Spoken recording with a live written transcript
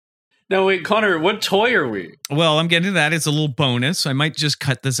No, wait, Connor, what toy are we? Well, I'm getting to that. It's a little bonus. I might just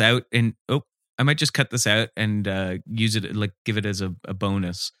cut this out and use it, like give it as a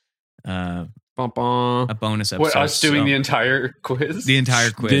bonus. A bonus episode. What, us doing the entire quiz? The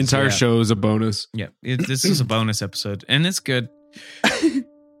entire quiz. The entire show is a bonus. Yeah, this is a bonus episode, and it's good.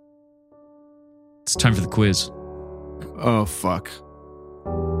 It's time for the quiz. Oh, fuck.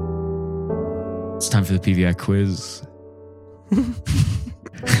 It's time for the PVI quiz.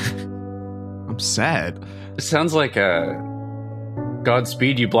 I'm sad. It sounds like a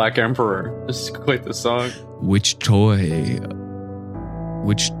Godspeed You Black Emperor. This is quite the song. Which toy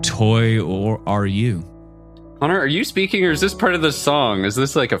or are you? Connor, are you speaking or is this part of the song? Is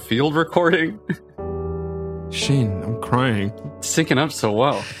this like a field recording? Shane, I'm crying. It's syncing up so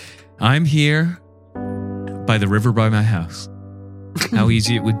well. I'm here by the river by my house. How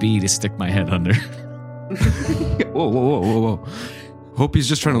easy it would be to stick my head under. Whoa. Hope he's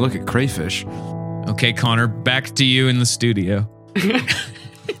just trying to look at crayfish. Okay, Connor, back to you in the studio.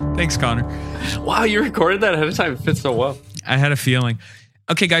 Thanks, Connor. Wow, you recorded that ahead of time. It fits so well. I had a feeling.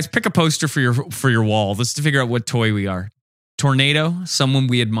 Okay, guys, pick a poster for your wall. Let's figure out what toy we are. Tornado, someone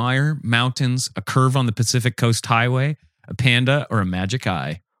we admire, mountains, a curve on the Pacific Coast Highway, a panda, or a magic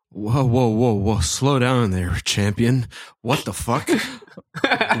eye. Whoa. Slow down there, champion. What the fuck?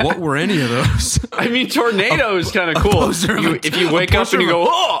 What were any of those? I mean, tornado is kind of cool. If you wake up and you go,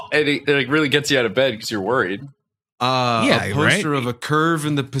 oh, and it like really gets you out of bed because you're worried. A poster of a curve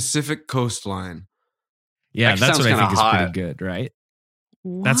in the Pacific coastline. Yeah, that's what I think hot. is pretty good, right?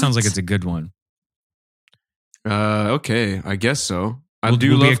 What? That sounds like it's a good one. Okay, I guess so. I We'll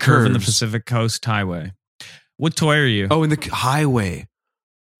do love be a curve in the curves. Pacific Coast Highway. What toy are you? Oh, in the highway.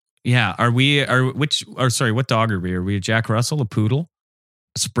 Yeah, what dog are we? Are we a Jack Russell, a poodle,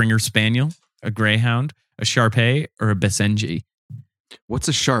 a Springer Spaniel, a Greyhound, a Shar-Pei, or a Basenji? What's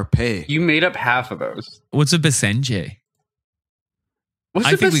a Shar-Pei? You made up half of those. What's a Basenji? What's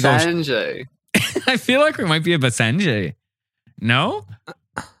I a think we go- Basenji? I feel like we might be a Basenji. No?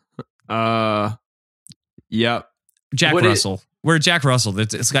 Yep. Jack Russell. We're a Jack Russell.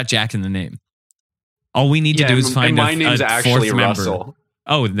 It's got Jack in the name. All we need to do is find my name's a actually fourth member. Russell.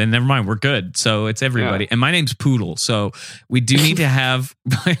 Oh, then never mind. We're good. So it's everybody. And my name's Poodle. So we do need to have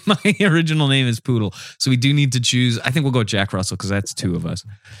my original name is Poodle. So we do need to choose. I think we'll go Jack Russell because that's two of us.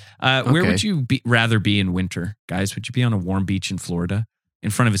 Where would you rather be in winter, guys? Would you be on a warm beach in Florida, in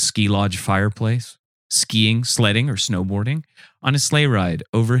front of a ski lodge fireplace, skiing, sledding, or snowboarding, on a sleigh ride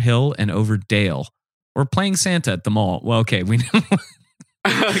over hill and over dale, or playing Santa at the mall? Well, okay, we know.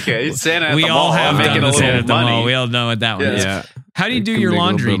 Okay, Santa at We the all mall. have making done a the little Santa at the money. mall. We all know what that one is. Yeah. How do you do Can your make a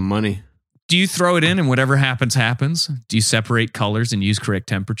little bit laundry? of money. Do you throw it in and whatever happens, happens? Do you separate colors and use correct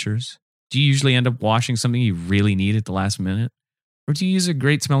temperatures? Do you usually end up washing something you really need at the last minute? Or do you use a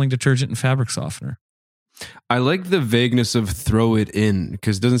great smelling detergent and fabric softener? I like the vagueness of throw it in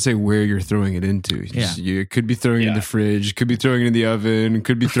because it doesn't say where you're throwing it into. Yeah. You could be throwing it in the fridge, could be throwing it in the oven,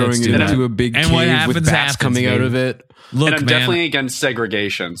 could be throwing it do that. into a big And what cave happens, with bats happens, coming out baby. of it. Look, And I'm man, definitely against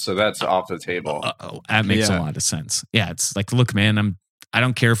segregation, so that's off the table. that makes a Yeah. lot of sense. Yeah, it's like, look, man, I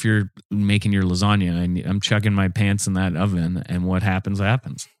don't care if you're making your lasagna. I'm chugging my pants in that oven, and what happens,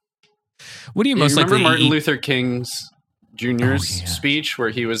 happens. What do you most remember likely Martin eat? Luther King's Jr.'s Oh, yeah. speech where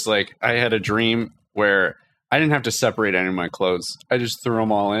he was like, I had a dream where I didn't have to separate any of my clothes. I just threw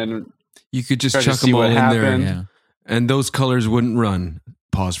them all in. You could just Try to chuck see them all what in there, happened. Yeah. and those colors wouldn't run.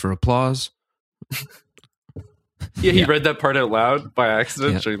 Pause for applause. Yeah, he read that part out loud by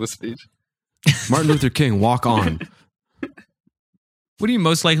accident Yeah. during the speech. Martin Luther King, walk on. What are you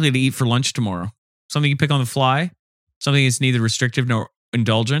most likely to eat for lunch tomorrow? Something you pick on the fly? Something that's neither restrictive nor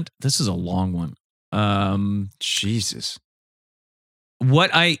indulgent? This is a long one. Jesus.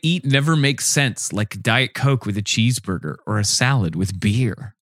 What I eat never makes sense, like Diet Coke with a cheeseburger or a salad with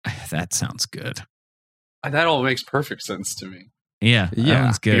beer. That sounds good. That all makes perfect sense to me. Yeah, that Yeah.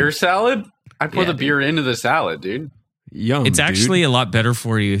 one's good. Beer salad? I pour Yeah, the beer into the salad, dude. Yum, It's dude. actually a lot better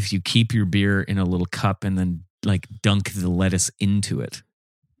for you if you keep your beer in a little cup and then like dunk the lettuce into it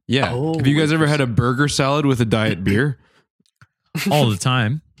Yeah. Oh, Have you guys ever had a burger salad with a diet beer? all the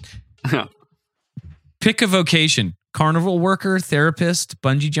time. Pick a vocation: carnival worker, therapist,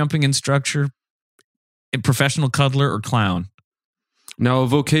 bungee jumping instructor, a professional cuddler, or clown. Now, a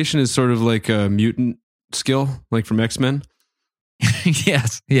vocation is sort of like a mutant skill, like from X-Men.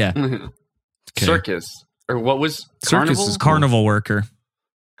 Yes, yeah. Circus. Or what was Circus carnival? is Carnival worker.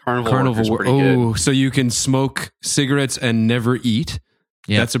 Carnival worker's wor- pretty good. so you can smoke cigarettes and never eat.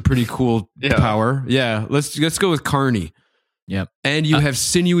 Yeah. That's a pretty cool Yeah. power. Yeah, let's go with Carney. Yep. And you have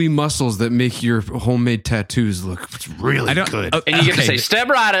sinewy muscles that make your homemade tattoos look really I don't. good. oh, And you get to okay. say, step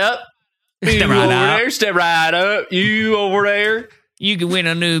right up. You right over up. there, step right up. You over there. You can win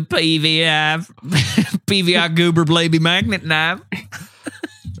a new PVI Goober Baby Magnet knife.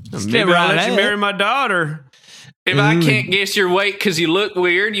 Maybe I'll let you up. marry my daughter. If I can't guess your weight because you look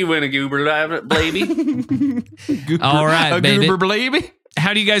weird, you win a goober baby. All right, a baby. goober baby.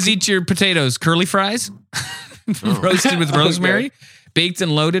 How do you guys eat your potatoes? Curly fries? Roasted with rosemary? Baked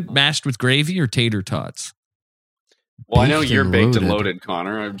and loaded, mashed with gravy, or tater tots? Well, I know Baked you're and baked and loaded. loaded,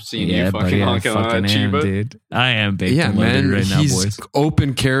 Connor. I've seen Yeah, you buddy, fucking I honking on that fucking am, Chiba. dude. I am baked Yeah, and loaded man. right now, He's boys.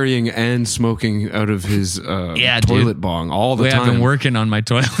 open carrying and smoking out of his Yeah, toilet dude. bong all the I've been time. working on my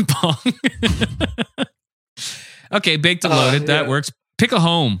toilet bong. Okay, baked and loaded. That yeah. works. Pick a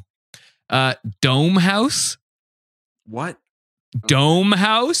home. Dome house? What? Dome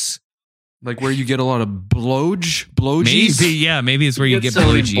house? Like where you get a lot of blowgies? Maybe, yeah. Maybe it's where you get so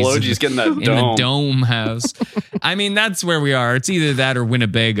many blowgies. blowgies getting that In the dome. Dome House. I mean, that's where we are. It's either that or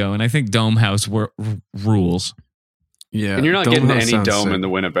Winnebago, and I think Dome House rules. Yeah. And you're not Dome getting House any sounds dome sick. in the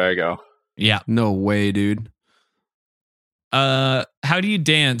Winnebago. Yeah. No way, dude. How do you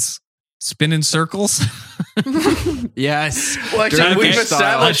dance? Spin in circles? Yes. Well, actually, Okay. we've Let's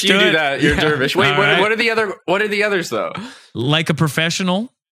established do you it. do that. You're Yeah. dervish. Wait, All right. what are the other? What are the others though? Like a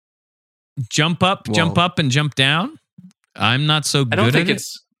professional? Jump up, jump Whoa. up, and jump down? I'm not so I good don't think at it.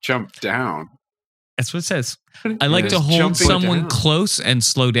 it's jump down. That's what it says. I like It's to hold jumping someone down. close and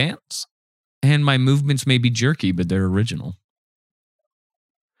slow dance. And my movements may be jerky, but they're original.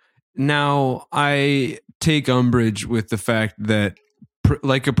 Now, I take umbrage with the fact that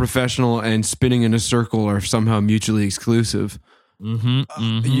like a professional and spinning in a circle are somehow mutually exclusive.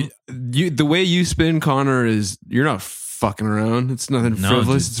 The way you spin, Connor, is you're not fucking around. It's nothing No,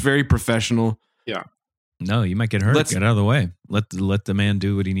 frivolous. dude. It's very professional. No, you might get hurt. Let's- Get out of the way. Let the man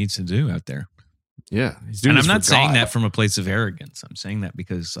do what he needs to do out there. Yeah, he's doing And this I'm not for saying God. that from a place of arrogance. I'm saying that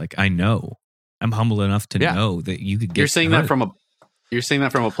because, like, I know I'm humble enough to Yeah. know that you could get. You're saying hurt. that from a. You're saying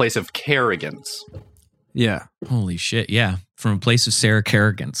that from a place of carrigance. Yeah, Holy shit! Yeah, from a place of Sarah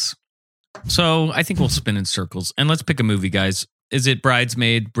Kerrigan's. So I think we'll spin in circles and let's pick a movie, guys. Is it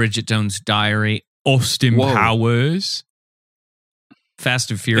Bridesmaid, Bridget Jones' Diary, Austin Whoa. Powers, Fast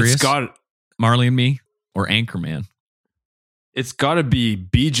and Furious, it's got Marley and Me, or Anchorman? to be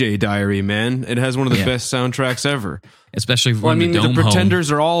BJ Diary, man. It has one of the Yeah. best soundtracks ever. Especially Well, I from mean, the the Dome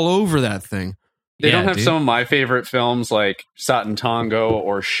Pretenders are all over that thing. They Yeah, don't have dude. some of my favorite films like Satan Tango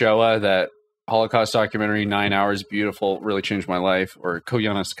or Shoah, that Holocaust documentary, 9 Hours, beautiful, really changed my life, or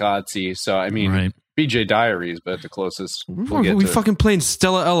Koyaanisqatsi. So, I mean, Right. BJ Diaries, but the closest we'll Are get we to. fucking playing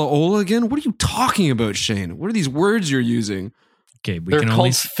Stella Ella Ola again? What are you talking about, Shane? What are these words you're using? Okay, we They're can called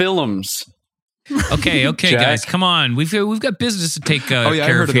only. films. Okay, Jack. guys, come on. We've got business to take Oh yeah, I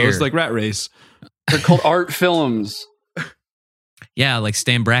care heard of of those, here. like Rat Race. They're called art films. Yeah, like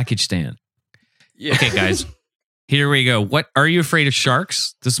Stan Brakhage Stan. Yeah. Okay, guys, here we go. What are you afraid of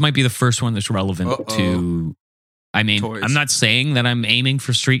sharks? This might be the first one that's relevant Uh-oh. to. I mean, Toys. I'm not saying that I'm aiming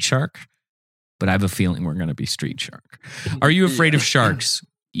for Street Shark, but I have a feeling we're going to be Street Shark. Are you afraid of sharks?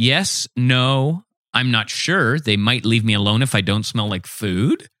 Yes, no, I'm not sure. They might leave me alone if I don't smell like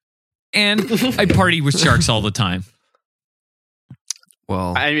food. And I party with sharks all the time.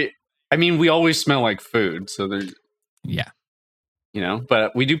 Well, I mean, we always smell like food, so there's, Yeah.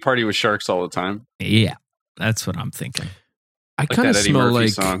 but we do party with sharks all the time. Yeah. That's what I'm thinking. I Like kind of that Eddie smell Murphy like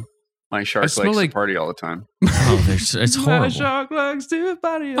song. My shark smell likes like- to party all the time. Oh, it's horrible. shark likes to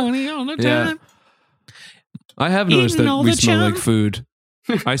party. Party all the Yeah. time. I have noticed Eating that all we the smell junk. like food.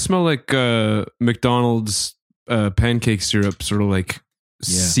 I smell like McDonald's pancake syrup, sort of like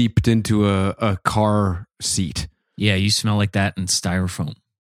Yeah. seeped into a car seat. Yeah, you smell like that in styrofoam.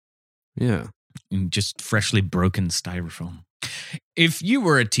 Yeah. And just freshly broken styrofoam. If you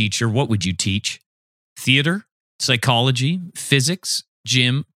were a teacher, what would you teach? Theater, psychology, physics,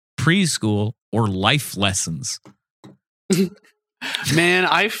 gym, preschool, or life lessons? Man,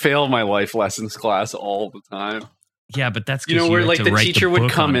 I fail my life lessons class all the time. Yeah, but that's 'cause You know, where, had like, to the write teacher would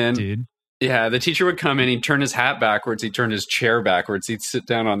book come on it, in. dude. Yeah, the teacher would come in, he'd turn his hat backwards, he'd turn his chair backwards, he'd sit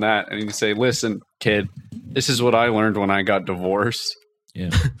down on that, and he'd say, "Listen, kid, this is what I learned when I got divorced." Yeah.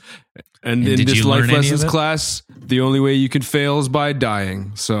 And in did this you life learn any of lessons it? class, the only way you can fail is by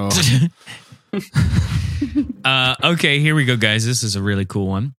dying. So Okay, here we go, guys. This is a really cool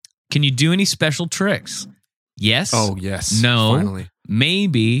one. Can you do any special tricks? Yes. oh yes. No. Finally.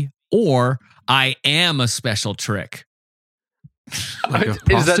 Maybe. Or I am a special trick. Like a Is that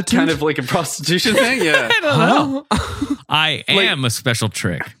prostitute? kind of like a prostitution thing? Yeah. I don't know. I Like- am a special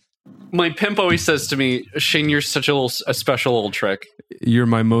trick. My pimp always says to me, "Shane, you're such a special little trick." You're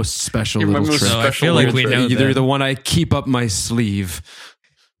my most special You're my little most trick. So I special feel like little we trick. know You're that. the one I keep up my sleeve.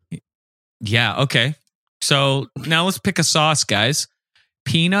 Yeah, okay. So now let's pick a sauce, guys.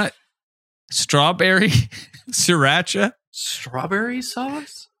 Peanut, strawberry, sriracha, Strawberry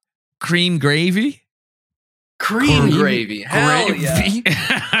sauce? cream gravy. Cream gravy. Hell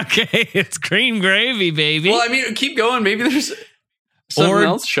yeah. Okay, it's cream gravy, baby. Well, I mean, keep going. Maybe there's something Or-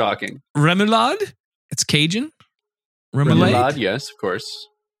 else shocking. Remoulade. It's Cajun. Remoulade. Remoulade, yes, of course.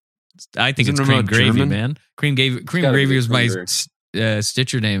 I think Isn't it's cream remoulade gravy, German? man. Cream gotta gravy be was my cream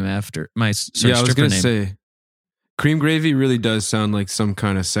Stitcher name after my Yeah, I was stripper gonna name. say, cream gravy really does sound like some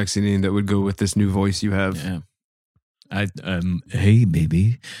kind of sexy name that would go with this new voice you have. Yeah. Hey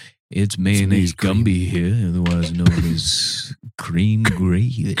baby, it's mayonnaise Cream. Gumby here, otherwise known as cream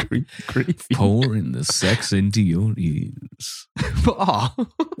gravy. Gravy. Pouring the sex into your ears. Aw.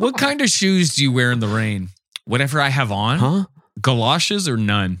 What kind of shoes do you wear in the rain? Whatever I have on, Huh? galoshes or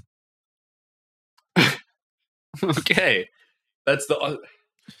none. Okay. That's the.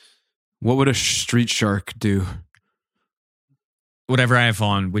 What would a street shark do? Whatever I have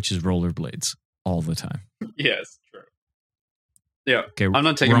on, which is rollerblades all the time. Yes, true. Yeah. Okay, I'm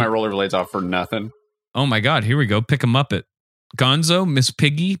not taking we're my on- rollerblades off for nothing. Oh my God, here we go. Pick a Muppet. Gonzo, Miss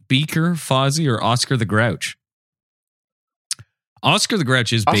Piggy, Beaker, Fozzie, or Oscar the Grouch? Oscar the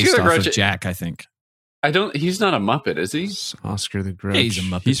Grouch is Oscar based the off Grouch- of Jack, I think. He's not a Muppet, is he? It's Oscar the Grouch. Yeah, he's a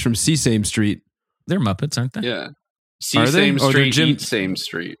Muppet. He's from Sesame Street. They're Muppets, aren't they? Yeah. See Are they? same Oh, they're street, Jim- eat same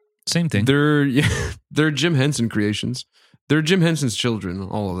street. Same thing. They're they're Jim Henson creations. They're Jim Henson's children,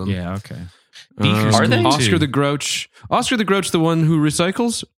 all of them. Yeah, okay. Beaker's Are they? cool, Oscar too. the Grouch. Oscar the Grouch, the one who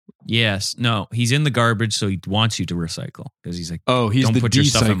recycles. Yes. No, he's in the garbage, so he wants you to recycle because he's like, Oh, he's don't the put your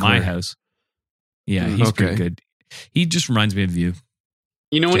stuff in my decycler. house. Yeah, he's pretty Okay. good. He just reminds me of you.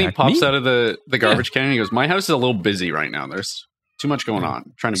 You know when he Jack, pops me? out of the garbage can and he goes, "My house is a little busy right now. There's too much going on.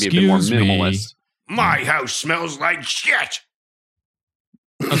 I'm trying to be a bit more Excuse me. minimalist." My house smells like shit.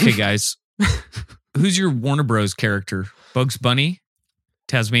 Okay, guys. Who's your Warner Bros. Character? Bugs Bunny,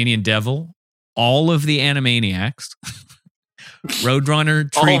 Tasmanian Devil, all of the Animaniacs,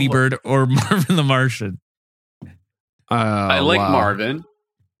 Roadrunner, All of Tweety them. Bird, or Marvin the Martian? I like wow. Marvin,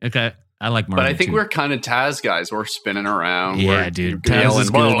 Okay, I like Marvin. but I think too. we're kind of Taz guys. We're spinning around. Yeah, We're dude. Taz yelling, is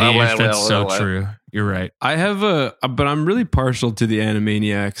gonna blah, be- blah, blah, That's blah, so blah. true. You're right. I have but I'm really partial to the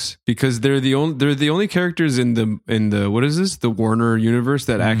Animaniacs because they're the only characters in the what is this, the Warner universe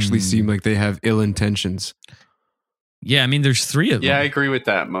that actually Hmm. seem like they have ill intentions. Yeah, I mean, there's three of them. Yeah, I agree with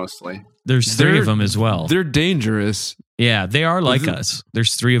that mostly. There's three They're- of them as well. They're dangerous. Yeah, they are like Is it- us.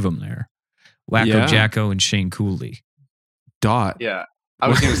 There's three of them there. Wacko Yeah. Jacko and Shane Cooley. Dot. Yeah, I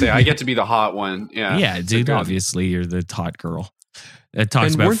was going to say I get to be the hot one. Yeah, Yeah, it's dude, good. obviously you're the hot girl. It talks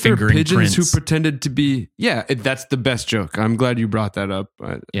And about weren't there fingering pigeons Prince. who pretended to be? Yeah, that's the best joke. I'm glad you brought that up.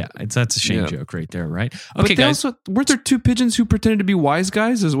 Yeah, that's a Shane Yeah. joke right there, right? But Okay, they guys. also, weren't there two pigeons who pretended to be wise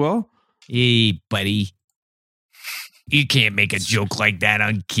guys as well? Hey, buddy. You can't make a joke like that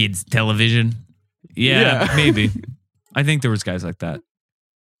on kids' television. Yeah, Yeah. maybe. I think there was guys like that.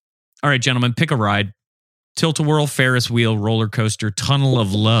 All right, gentlemen, pick a ride. Tilt-A-Whirl, Ferris wheel, roller coaster, Tunnel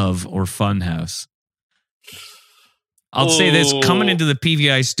of Love, or Funhouse. I'll say this, coming into the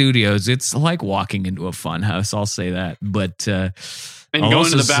PVI studios, it's like walking into a funhouse. I'll say that. But And I'll going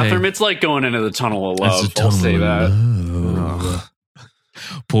also to the bathroom, say- it's like going into the tunnel of That's love. a I'll tunnel say of that. love.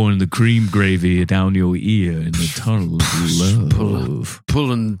 Pouring the cream gravy down your ear in the tunnel of love.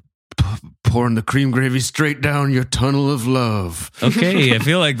 Pouring the cream gravy straight down your tunnel of love. Okay, I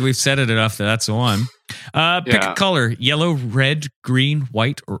feel like we've said it enough that that's the one. Pick Yeah. a color: yellow, red, green,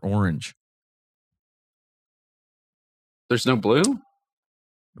 white, or orange. There's no blue?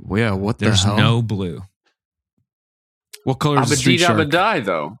 Yeah, what the There's hell? no blue. What color is the street shark? die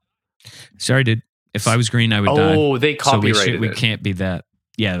though. Sorry, dude. If I was green, I would die. Oh, they So we copyrighted we it. can't be that.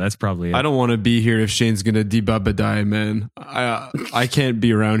 Yeah, that's probably it. I don't want to be here if Shane's gonna debubba die, man. I can't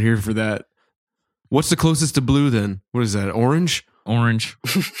be around here for that. What's the closest to blue then? What is that? Orange? Orange.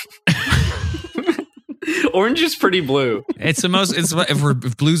 Orange is pretty blue. It's the most. It's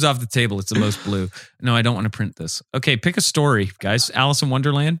if blue's off the table, it's the most blue. No, I don't want to print this. Okay, pick a story, guys. Alice in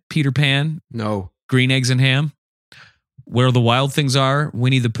Wonderland, Peter Pan, No. Green Eggs and Ham, Where the Wild Things Are,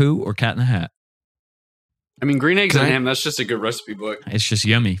 Winnie the Pooh, or Cat in the Hat. I mean, green eggs Can and I- ham, that's just a good recipe book. It's just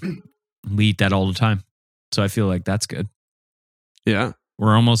yummy. We eat that all the time, so I feel like that's good. Yeah.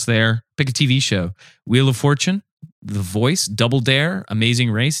 We're almost there. Pick a TV show: Wheel of Fortune, The Voice, Double Dare,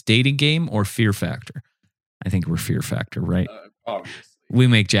 Amazing Race, Dating Game, or Fear Factor. I think we're Fear Factor, right? Obviously. We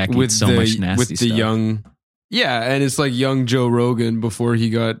make Jack eat so much nasty with the stuff. young. Yeah, and it's like young Joe Rogan before he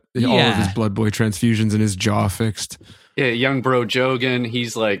got all of Yeah. his blood boy transfusions and his jaw fixed. Yeah, young bro Jogan,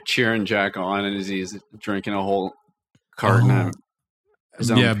 he's like cheering Jack on and he's drinking a whole carton Oh. of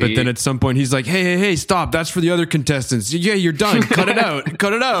his own Yeah, but pee. then at some point he's like, hey, stop. That's for the other contestants. Yeah, you're done. Cut it out.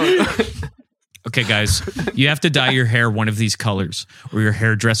 Cut it out. Okay, guys, you have to dye your hair one of these colors, or your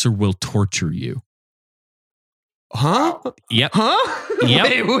hairdresser will torture you. Huh? Yep. Huh?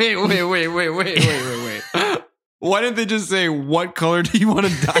 Yep. Wait. Why didn't they just say, what color do you want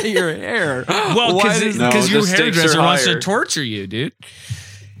to dye your hair? Well, Why because No, your the stakes hairdresser are wants to higher. torture you, dude.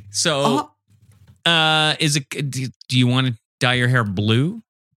 So, is it? Do you want to dye your hair blue,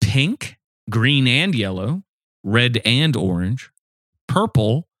 pink, green and yellow, red and orange,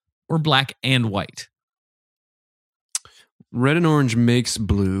 purple, or black and white? Red and orange makes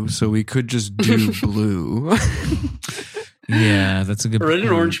blue, so we could just do blue. Yeah, that's a good. red and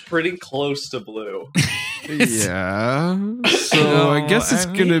point. orange pretty close to blue. Yeah. So No, I guess it's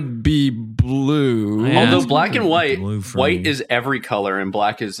I going to be blue. Yeah, Although it's black and white, blue for white me. is every color and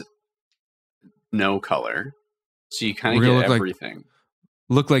black is no color. So you kind We're of gonna get look like- everything.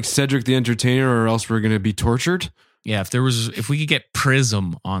 Look like Cedric the Entertainer, or else we're going to be tortured. Yeah, if we could get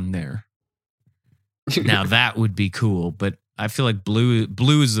Prism on there, now that would be cool. But I feel like blue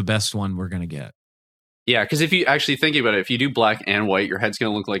is the best one we're gonna get. Yeah, because if you actually think about it, if you do black and white, your head's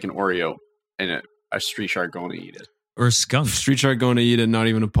going to look like an Oreo and a street shark going to eat it. Or a skunk. Street Shark going to eat it, not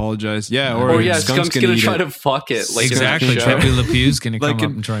even apologize. Yeah, or, Or yeah, Skunk's Skunk's going eat to try it. to fuck it. Like exactly. In that show. Pepe Le Pew's gonna Like come up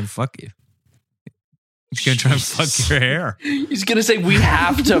in- and try and fuck you. He's gonna try and fuck your hair. He's going to say, we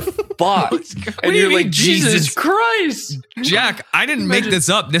have to fuck. do And you you're like, mean, Jesus Jesus? Christ. Jack, I didn't make this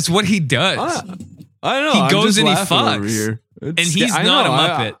up. That's what he does. I don't know. He I'm goes just and he laughing over fucks. here. And It's- he's I not know, a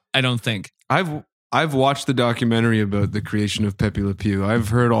Muppet, I don't think. I've watched the documentary about the creation of Pepe Le Pew. I've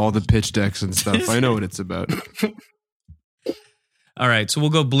heard all the pitch decks and stuff. I know what it's about. All right, so we'll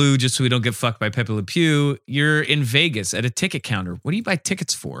go blue just so we don't get fucked by Pepe Le Pew. You're in Vegas at a ticket counter. What do you buy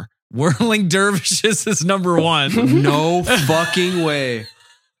tickets for? Whirling Dervishes is number one. No fucking way.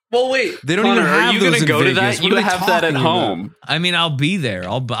 Well, wait. They don't Connor, even have are you those gonna in go to Vegas. that? What You are they have that at talking about? home. I mean, I'll be there.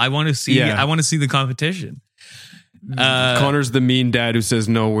 I want to see. Yeah. I want to see the competition. Connor's the mean dad who says,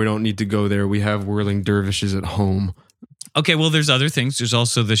 no, we don't need to go there. We have Whirling Dervishes at home. Okay, well, there's other things. There's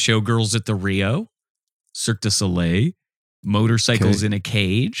also the Showgirls at the Rio, Cirque du Soleil, Motorcycles Okay. in a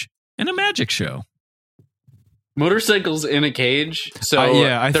Cage, and a magic show. Motorcycles in a cage. So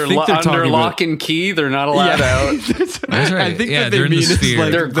yeah, I they're think they're under talking lock and key. They're not allowed out. That's right. I think Yeah, that they they're in the mean it's sphere.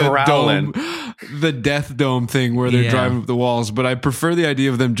 like They're the growling. the death dome thing where they're Yeah. driving up the walls. But I prefer the idea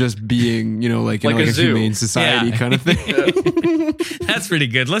of them just being, like in Like a a zoo. humane society Yeah. kind of thing. That's pretty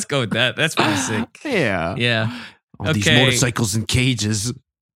good. Let's go with that. That's pretty sick. Yeah. Yeah. All these Okay. motorcycles in cages.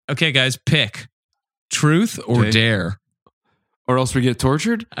 Okay, guys, pick truth or Okay. dare. Or else we get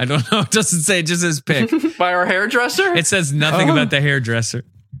tortured? I don't know. It doesn't say. It just says pick. By our hairdresser? It says nothing Oh. about the hairdresser.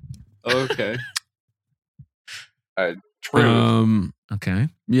 Okay. True. Okay.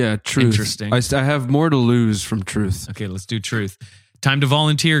 Yeah, truth. Interesting. I have more to lose from truth. Okay, let's do truth. Time to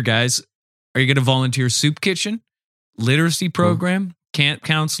volunteer, guys. Are you going to volunteer soup kitchen, literacy program, camp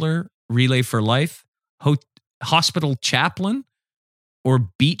counselor, relay for life, hospital chaplain, or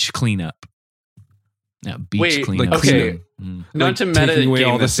beach cleanup? Now, beach Wait, cleanup. like okay. Mm. Not Like to meta taking away game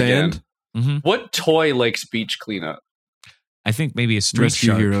all the this again. sand. Mhm. What toy likes beach cleanup? I think maybe a street Rescue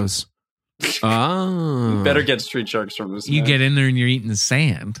shark. heroes. Ah. Better get street sharks from this. You man. get in there and you're eating the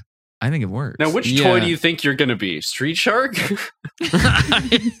sand. I think it works. Now, which Yeah. toy do you think you're going to be? Street shark?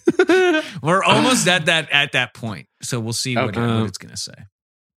 We're almost at that point, so we'll see what Okay. it's going to say.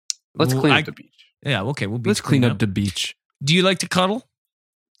 Let's Well, clean I- up the beach. Yeah, okay, we'll Let's clean up the beach. Do you like to cuddle?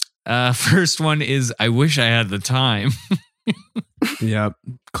 First one is I wish I had the time. Yeah.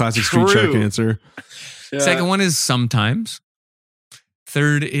 Classic street shark True. answer. Second one is sometimes.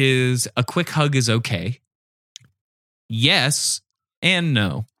 Third is a quick hug is okay. Yes and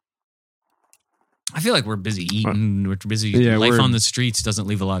no. I feel like we're busy eating. We're busy. Yeah, Life we're- on the streets doesn't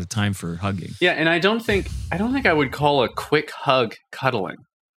leave a lot of time for hugging. Yeah, and I don't think I would call a quick hug cuddling.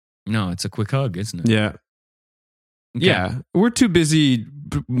 No, it's a quick hug, isn't it? Yeah. Okay. Yeah. We're too busy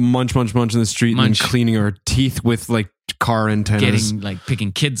munch in the street Munch. and cleaning our teeth with like car antennas. Getting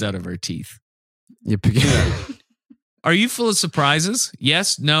picking kids out of our teeth. You pick Are you full of surprises?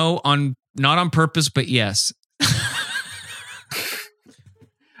 Yes, no, not on purpose, but yes.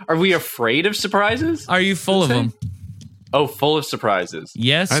 Are we afraid of surprises? Are you full of Okay. them? Oh, full of surprises.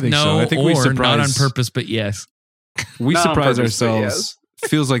 Yes, I think no, so. I think we or not on surprise- purpose, but yes. We Not on surprise purpose, but ourselves.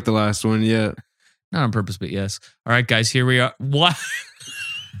 Feels like the last one. Yeah. Not on purpose, but yes. All right, guys, here we are. What?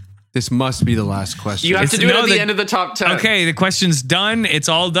 This must be the last question. You have to It's- do it no, at the the- end of the top 10. Okay, the question's done. It's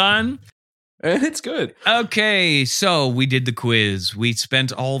all done. And it's good. Okay, so we did the quiz. We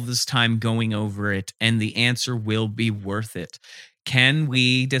spent all this time going over it, and the answer will be worth it. Can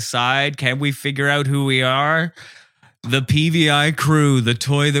we decide? Can we figure out who we are? The PVI crew, the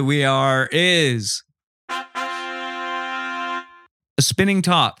toy that we are, is a spinning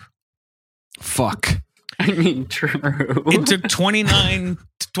top. Fuck. I mean, true. It took 29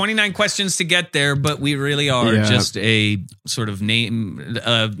 questions to get there, but we really are just a sort of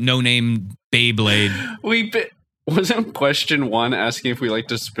no-name Beyblade. Wasn't question 1 asking if we like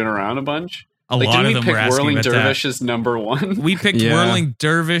to spin around a bunch? A lot of them were asking Whirling about Dervish that. as number 1. We picked Whirling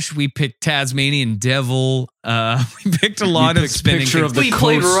Dervish. We picked Tasmanian Devil. We picked a lot of spinning picture things. of the We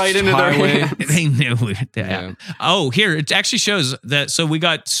played Coast right into their Highway. hands. They knew it. Yeah. Oh, here it actually shows that. So we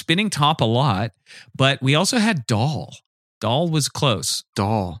got spinning top a lot, but we also had doll. Doll was close.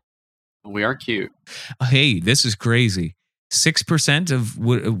 Doll. We are cute. Hey, this is crazy. 6% of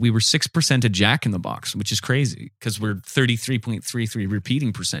we were 6% of Jack in the Box, which is crazy because we're 33.33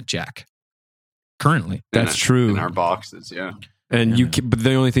 repeating percent Jack currently. That's true. In our boxes, yeah. And but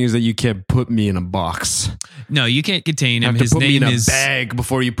the only thing is that you can't put me in a box. No, you can't contain You him. have to His put me name in a is bag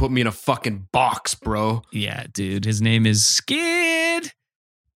before you put me in a fucking box, bro. Yeah, dude. His name is Skid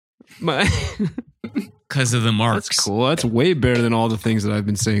because of the marks. That's cool. That's way better than all the things that I've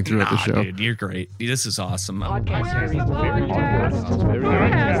been saying throughout the show. Dude, you're great. This is awesome.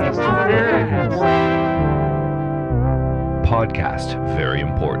 Podcast, very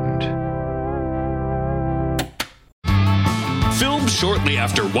important. Filmed shortly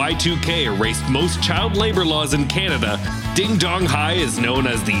after Y2K erased most child labor laws in Canada, Ding Dong High is known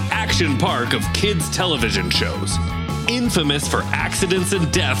as the action park of kids' television shows. Infamous for accidents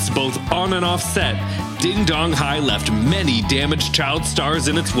and deaths both on and off set, Ding Dong High left many damaged child stars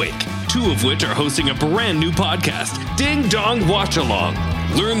in its wake, 2 of which are hosting a brand new podcast, Ding Dong Watch Along.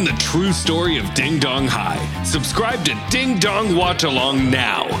 Learn the true story of Ding Dong High. Subscribe to Ding Dong Watch Along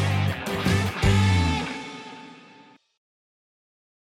now.